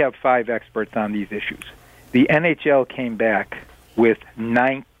 Anyway, we have 5 experts on these issues. The NHL came back with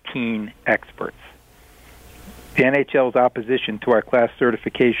 19 experts. The NHL's opposition to our class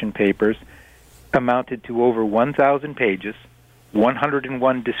certification papers amounted to over 1,000 pages,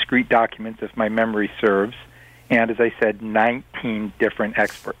 101 discrete documents, if my memory serves, and, as I said, 19 different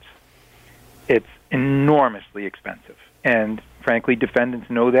experts. It's enormously expensive. And, frankly, defendants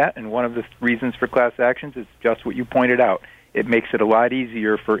know that, and one of the reasons for class actions is just what you pointed out. It makes it a lot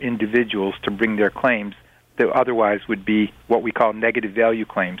easier for individuals to bring their claims that otherwise would be what we call negative value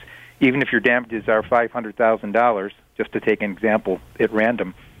claims. Even if your damages are $500,000, just to take an example at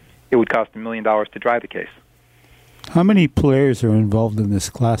random, it would cost $1 million to try the case. How many players are involved in this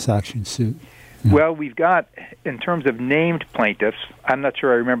class action suit? Yeah. Well, we've got, in terms of named plaintiffs, I'm not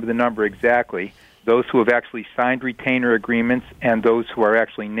sure I remember the number exactly, those who have actually signed retainer agreements and those who are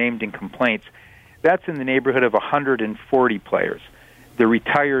actually named in complaints. That's in the neighborhood of 140 players. The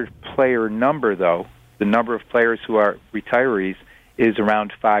retired player number, though, the number of players who are retirees, is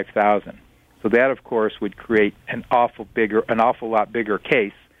around 5,000. So that, of course, would create an awful lot bigger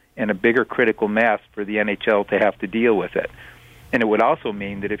case and a bigger critical mass for the NHL to have to deal with it. And it would also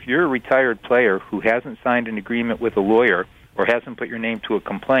mean that if you're a retired player who hasn't signed an agreement with a lawyer or hasn't put your name to a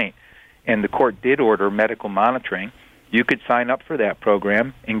complaint, and the court did order medical monitoring, you could sign up for that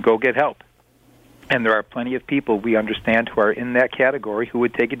program and go get help. And there are plenty of people we understand who are in that category who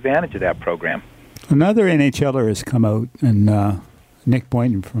would take advantage of that program. Another NHLer has come out, and Nick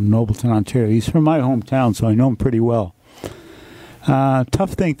Boynton from Nobleton, Ontario. He's from my hometown, so I know him pretty well.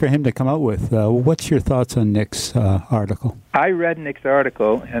 Tough thing for him to come out with. What's your thoughts on Nick's article? I read Nick's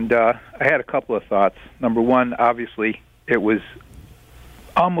article, and I had a couple of thoughts. Number one, obviously, it was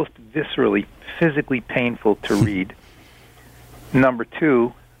almost viscerally, physically painful to read. Number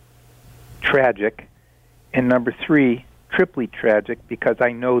two, tragic. And number three, triply tragic, because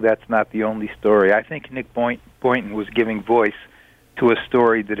I know that's not the only story. I think Nick Boynton was giving voice to a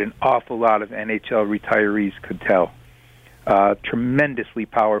story that an awful lot of NHL retirees could tell. Tremendously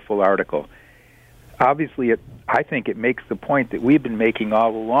powerful article. Obviously, I think it makes the point that we've been making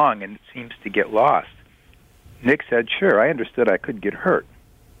all along, and it seems to get lost. Nick said, sure, I understood I could get hurt.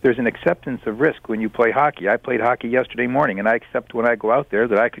 There's an acceptance of risk when you play hockey. I played hockey yesterday morning, and I accept when I go out there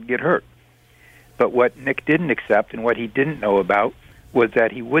that I could get hurt. But what Nick didn't accept and what he didn't know about was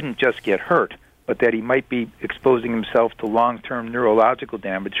that he wouldn't just get hurt, but that he might be exposing himself to long-term neurological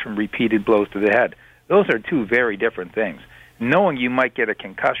damage from repeated blows to the head. Those are two very different things. Knowing you might get a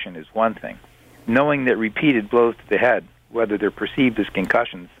concussion is one thing. Knowing that repeated blows to the head, whether they're perceived as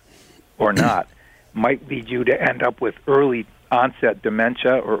concussions or not, might lead you to end up with early onset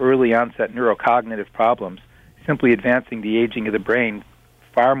dementia or early onset neurocognitive problems, simply advancing the aging of the brain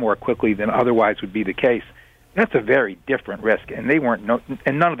far more quickly than otherwise would be the case. That's a very different risk, and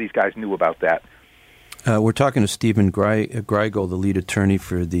and none of these guys knew about that. We're talking to Stephen Greigel, the lead attorney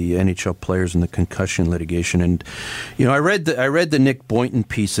for the NHL players in the concussion litigation. And, I read the Nick Boynton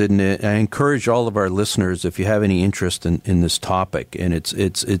piece, and I encourage all of our listeners, if you have any interest in this topic, and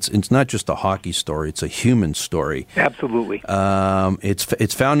it's not just a hockey story, it's a human story. Absolutely.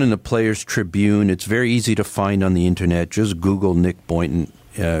 It's found in the Players Tribune. It's very easy to find on the internet. Just Google Nick Boynton.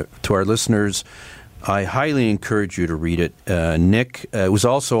 To our listeners, I highly encourage you to read it. Nick was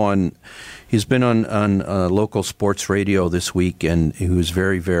also on. He's been on local sports radio this week, and he was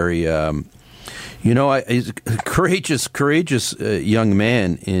very, very, he's a courageous young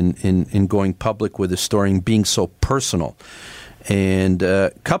man in going public with his story and being so personal. And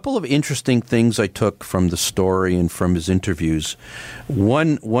a couple of interesting things I took from the story and from his interviews.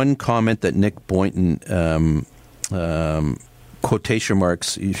 One comment that Nick Boynton, quotation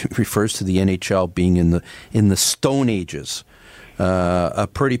marks, refers to the NHL being in the Stone Ages. A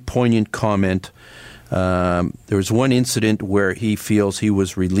pretty poignant comment. There was one incident where he feels he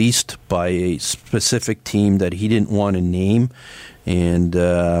was released by a specific team that he didn't want to name, and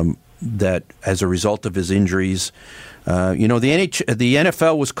that as a result of his injuries, the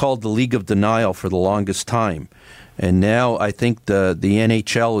NFL was called the League of Denial for the longest time. And now I think the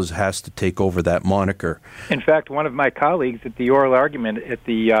NHL has to take over that moniker. In fact, one of my colleagues at the oral argument at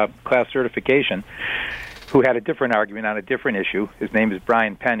the class certification, who had a different argument on a different issue, his name is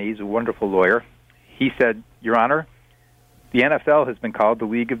Brian Penny, he's a wonderful lawyer, he said, Your Honor, the NFL has been called the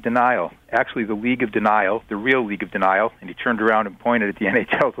League of Denial. Actually, the League of Denial, the real League of Denial, and he turned around and pointed at the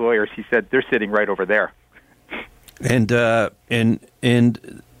NHL's lawyers. He said, they're sitting right over there. And there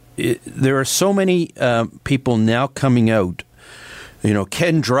are so many people now coming out.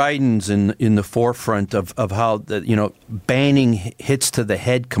 Ken Dryden's in the forefront of how banning hits to the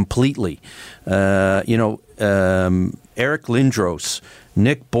head completely. Eric Lindros,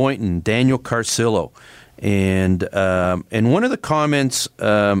 Nick Boynton, Daniel Carcillo, and one of the comments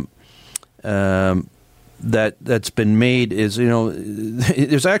that's been made is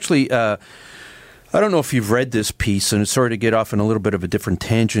there's actually. I don't know if you've read this piece, and sorry to get off on a little bit of a different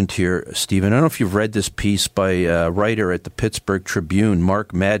tangent here, Stephen. I don't know if you've read this piece by a writer at the Pittsburgh Tribune,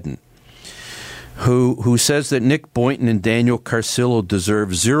 Mark Madden, who says that Nick Boynton and Daniel Carcillo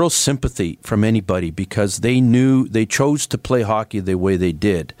deserve zero sympathy from anybody because they chose to play hockey the way they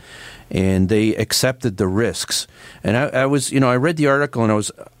did, and they accepted the risks. And I read the article, and I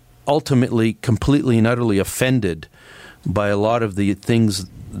was ultimately completely and utterly offended by a lot of the things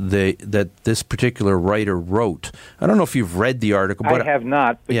that this particular writer wrote. I don't know if you've read the article. But I have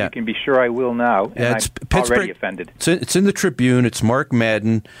not, but you can be sure I will now, and I'm already offended. It's in the Tribune. It's Mark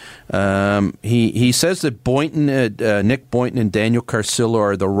Madden. He says that Nick Boynton and Daniel Carcillo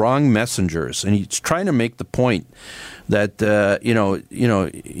are the wrong messengers, and he's trying to make the point that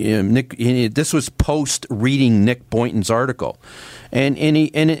Nick. This was post reading Nick Boynton's article, and in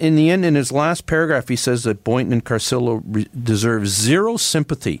the end, in his last paragraph, he says that Boynton and Carcillo deserve zero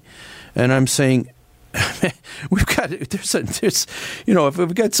sympathy, and I'm saying. If we've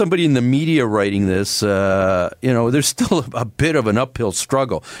got somebody in the media writing this, there's still a bit of an uphill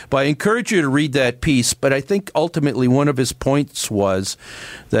struggle. But I encourage you to read that piece. But I think ultimately one of his points was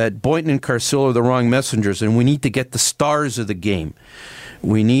that Boynton and Carcillo are the wrong messengers, and we need to get the stars of the game.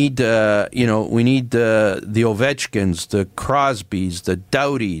 We need, the Ovechkins, the Crosbys, the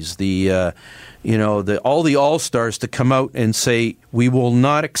Doughties, all the all-stars to come out and say we will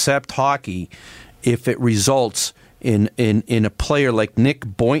not accept hockey if it results in a player like Nick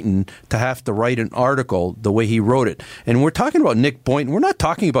Boynton to have to write an article the way he wrote it. And we're talking about Nick Boynton. We're not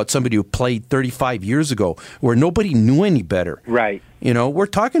talking about somebody who played 35 years ago where nobody knew any better. Right. We're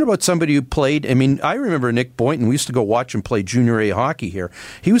talking about somebody who played. I mean, I remember Nick Boynton. We used to go watch him play junior A hockey here.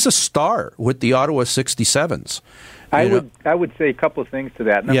 He was a star with the Ottawa 67s. I would say a couple of things to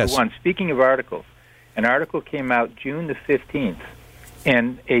that. Number one, speaking of articles, an article came out June the 15th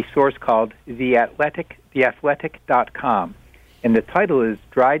in a source called theathletic.com. And the title is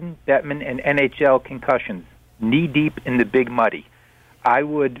Dryden, Bettman, and NHL Concussions, Knee-Deep in the Big Muddy. I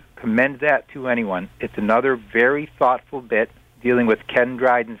would commend that to anyone. It's another very thoughtful bit dealing with Ken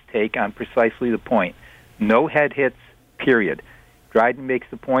Dryden's take on precisely the point. No head hits, period. Dryden makes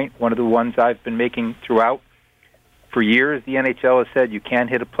the point, one of the ones I've been making throughout. For years, the NHL has said you can't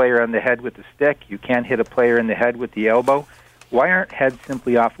hit a player on the head with the stick, you can't hit a player in the head with the elbow. Why aren't heads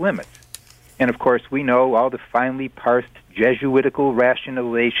simply off limits? And, of course, we know all the finely parsed Jesuitical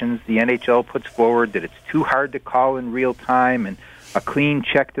rationalizations the NHL puts forward, that it's too hard to call in real time, and a clean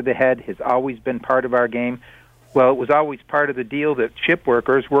check to the head has always been part of our game. Well, it was always part of the deal that ship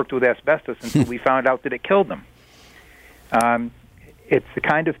workers worked with asbestos until we found out that it killed them. It's the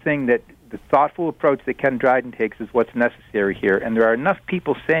kind of thing that the thoughtful approach that Ken Dryden takes is what's necessary here, and there are enough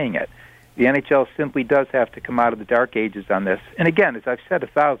people saying it. The NHL simply does have to come out of the dark ages on this. And again, as I've said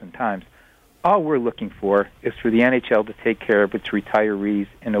 1,000 times, all we're looking for is for the NHL to take care of its retirees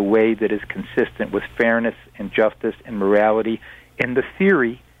in a way that is consistent with fairness and justice and morality and the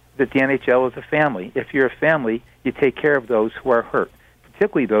theory that the NHL is a family. If you're a family, you take care of those who are hurt,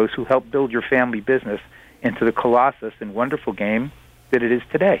 particularly those who help build your family business into the colossus and wonderful game that it is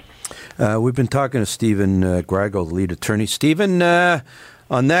today. We've been talking to Stephen Grago, the lead attorney. Stephen,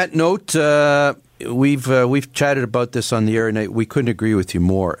 on that note, we've chatted about this on the air, and we couldn't agree with you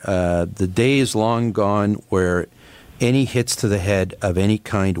more. The day is long gone where any hits to the head of any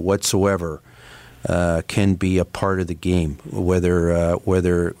kind whatsoever can be a part of the game, whether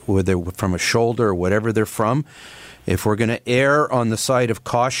from a shoulder or whatever they're from. If we're going to err on the side of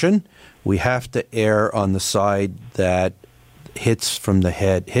caution, we have to err on the side that hits to the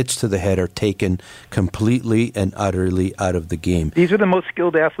head are taken completely and utterly out of the game. These are the most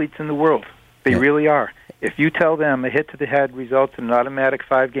skilled athletes in the world. They really are. If you tell them a hit to the head results in an automatic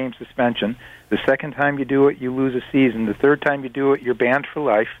 5-game suspension, the second time you do it, you lose a season. The third time you do it, you're banned for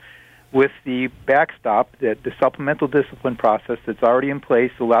life. With the backstop, that the supplemental discipline process that's already in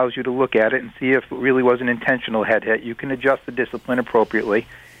place allows you to look at it and see if it really was an intentional head hit. You can adjust the discipline appropriately.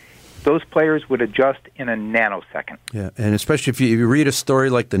 Those players would adjust in a nanosecond. Yeah, and especially if you read a story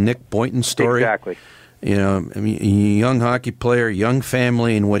like the Nick Boynton story. Exactly. You know, I mean, young hockey player, young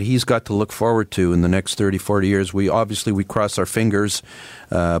family, and what he's got to look forward to in the next 30, 40 years. We cross our fingers,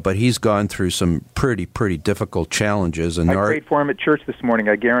 but he's gone through some pretty difficult challenges. And I prayed for him at church this morning.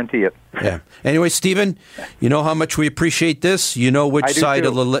 I guarantee it. Yeah. Anyway, Stephen, you know how much we appreciate this. You know which side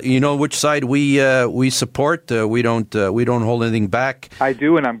we support. We don't hold anything back. I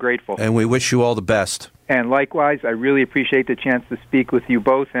do, and I'm grateful. And we wish you all the best. And likewise, I really appreciate the chance to speak with you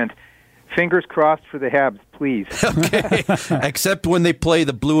both. And fingers crossed for the Habs, please. Okay. Except when they play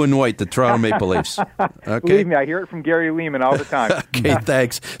the blue and white, the Toronto Maple Leafs. Okay. Believe me, I hear it from Gary Lehman all the time. Okay,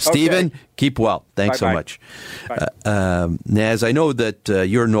 thanks. Stephen, okay. Keep well. Thanks so much. Naz, I know that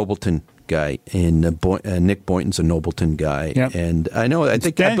you're a Nobleton guy, and Nick Boynton's a Nobleton guy. Yep. And I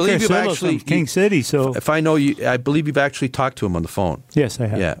believe you've actually from King City. So if I know you, I believe you've actually talked to him on the phone. Yes, I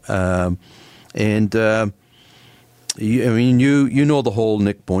have. Yeah. You know the whole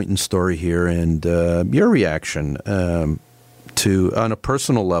Nick Boynton story here, and your reaction to, on a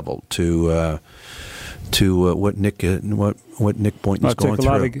personal level, to what Nick Boynton's going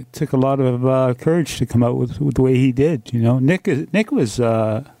through. It took a lot of courage to come out with the way he did. You know, Nick was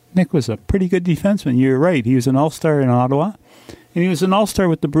a pretty good defenseman. You're right; he was an all-star in Ottawa, and he was an all-star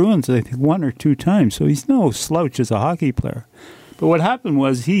with the Bruins, I think, 1 or 2 times. So he's no slouch as a hockey player. But what happened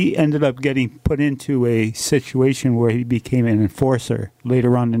was he ended up getting put into a situation where he became an enforcer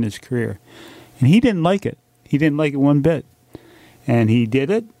later on in his career. And he didn't like it. He didn't like it one bit. And he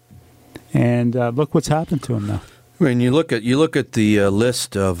did it, and look what's happened to him now. When you look at the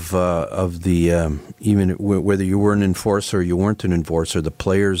list of the even whether you were an enforcer or you weren't an enforcer, the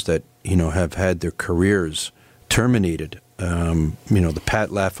players that have had their careers terminated. The Pat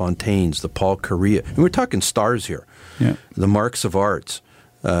LaFontaines, the Paul Kariya, and we're talking stars here. Yeah. The Marks of Arts,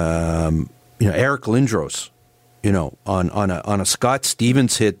 Eric Lindros, on a Scott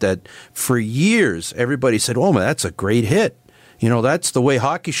Stevens hit that for years everybody said, "Oh man, that's a great hit." That's the way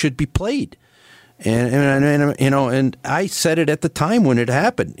hockey should be played. And I said it at the time when it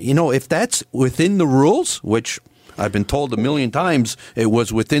happened. If that's within the rules, which I've been told a million times it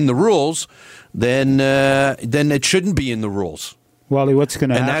was within the rules, then it shouldn't be in the rules. Wally, what's going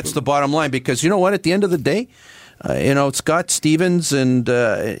to happen? And that's the bottom line, because you know what? At the end of the day, Scott Stevens, and he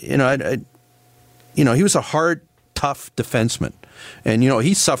was a hard, tough defenseman, and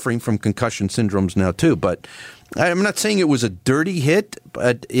he's suffering from concussion syndromes now too. But I'm not saying it was a dirty hit,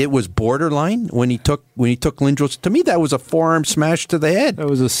 but it was borderline when he took Lindros. To me, that was a forearm smash to the head. That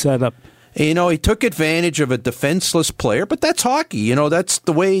was a setup. He took advantage of a defenseless player, but that's hockey. That's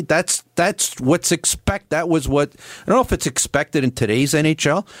the way. That's what's expected. That was what, I don't know if it's expected in today's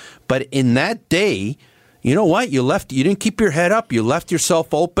NHL, but in that day, you know what? You didn't keep your head up. You left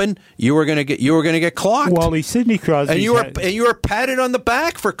yourself open. You were gonna get clocked. Wally, Sidney Crosby, and you were patted on the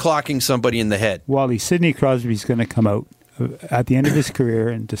back for clocking somebody in the head. Wally, Sidney Crosby's going to come out at the end of his career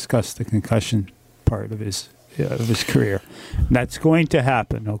and discuss the concussion part of his career. That's going to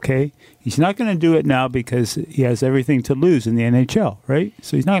happen, okay? He's not going to do it now because he has everything to lose in the NHL, right?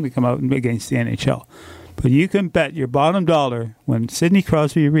 So he's not going to come out against the NHL. But you can bet your bottom dollar when Sidney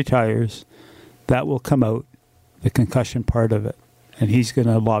Crosby retires, that will come out, the concussion part of it. And he's going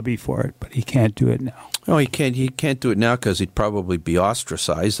to lobby for it, but he can't do it now. Oh, he can't do it now because he'd probably be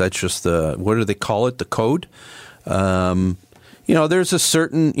ostracized. That's just what do they call it? The code. There's a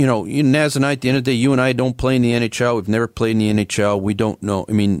certain, Naz and I, at the end of the day, you and I don't play in the NHL. We've never played in the NHL. We don't know.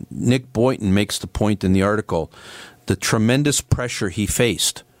 I mean, Nick Boynton makes the point in the article, the tremendous pressure he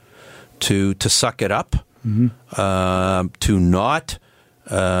faced to suck it up, to not,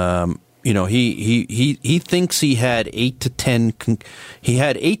 he thinks he had 8 to 10. He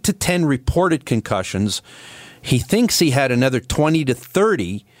had 8 to 10 reported concussions. He thinks he had another 20 to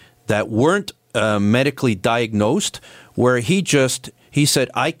 30 that weren't medically diagnosed. Where he said,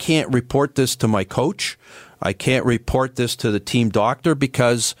 I can't report this to my coach. I can't report this to the team doctor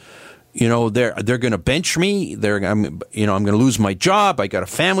because, they're going to bench me. I'm going to lose my job. I got a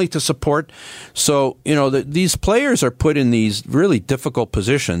family to support. So, these players are put in these really difficult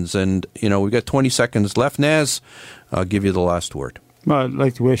positions. And, we've got 20 seconds left. Naz, I'll give you the last word. Well, I'd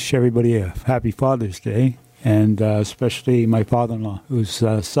like to wish everybody a happy Father's Day, and especially my father-in-law, who's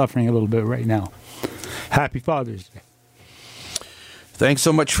suffering a little bit right now. Happy Father's Day. Thanks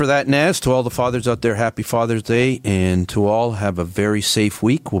so much for that, Naz. To all the fathers out there, happy Father's Day. And to all, have a very safe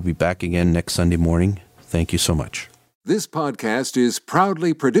week. We'll be back again next Sunday morning. Thank you so much. This podcast is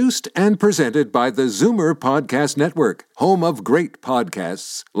proudly produced and presented by the Zoomer Podcast Network, home of great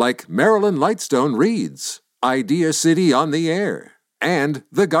podcasts like Marilyn Lightstone Reads, Idea City on the Air, and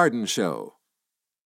The Garden Show.